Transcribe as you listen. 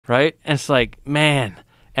right? And it's like, man.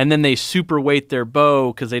 And then they super weight their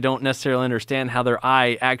bow because they don't necessarily understand how their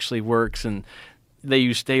eye actually works, and they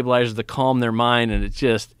use stabilizers to calm their mind, and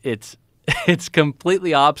it's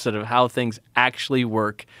completely opposite of how things actually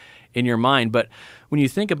work in your mind. But when you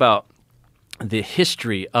think about the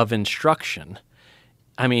history of instruction,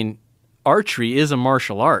 I mean, archery is a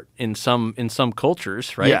martial art in some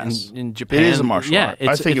cultures, right? Yes. In Japan, it is a martial art.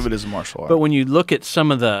 I think of it as a martial art. But when you look at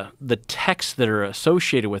some of the texts that are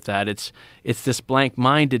associated with that, it's this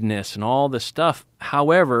blank-mindedness and all this stuff.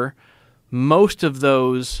 However, most of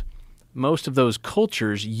those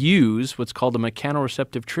cultures use what's called a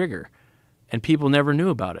mechanoreceptive trigger, and people never knew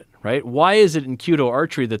about it, right? Why is it in Kyudo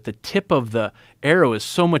archery that the tip of the arrow is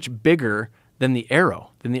so much bigger than the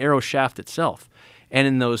arrow shaft itself? And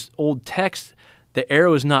in those old texts, the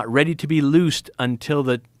arrow is not ready to be loosed until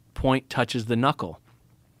the point touches the knuckle,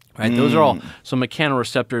 right? Those are all, so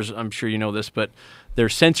mechanoreceptors, I'm sure you know this, but they're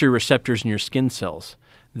sensory receptors in your skin cells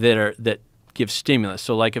that give stimulus.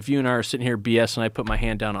 So like if you and I are sitting here BS and I put my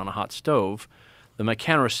hand down on a hot stove, the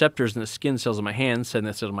mechanoreceptors in the skin cells of my hand send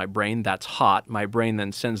this to my brain, that's hot. My brain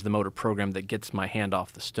then sends the motor program that gets my hand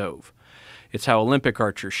off the stove. It's how Olympic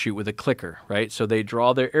archers shoot with a clicker, right? So they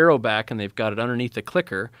draw their arrow back and they've got it underneath the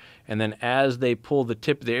clicker, and then as they pull the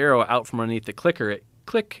tip of the arrow out from underneath the clicker, it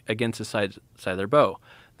click against the side of their bow.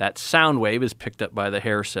 That sound wave is picked up by the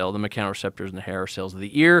hair cell, the mechanoreceptors in the hair cells of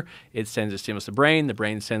the ear. It sends a stimulus to the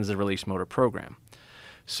brain sends the release motor program.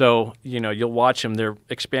 So, you'll watch them, they're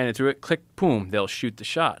expanding through it, click, boom, they'll shoot the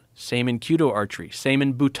shot. Same in Kyudo archery, same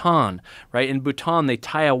in Bhutan, right? In Bhutan, they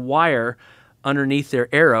tie a wire underneath their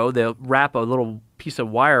arrow. They'll wrap a little piece of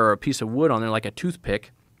wire or a piece of wood on there like a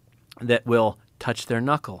toothpick that will touch their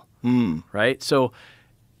knuckle, right? So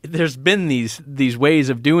there's been these ways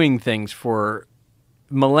of doing things for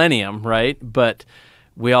millennium, right? But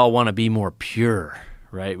we all want to be more pure,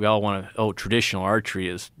 right? We all want to, traditional archery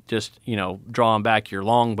is just, drawing back your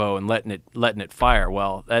longbow and letting it fire.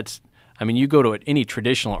 Well, you go to any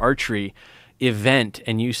traditional archery event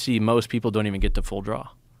and you see most people don't even get to full draw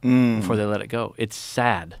before they let it go. It's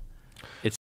sad.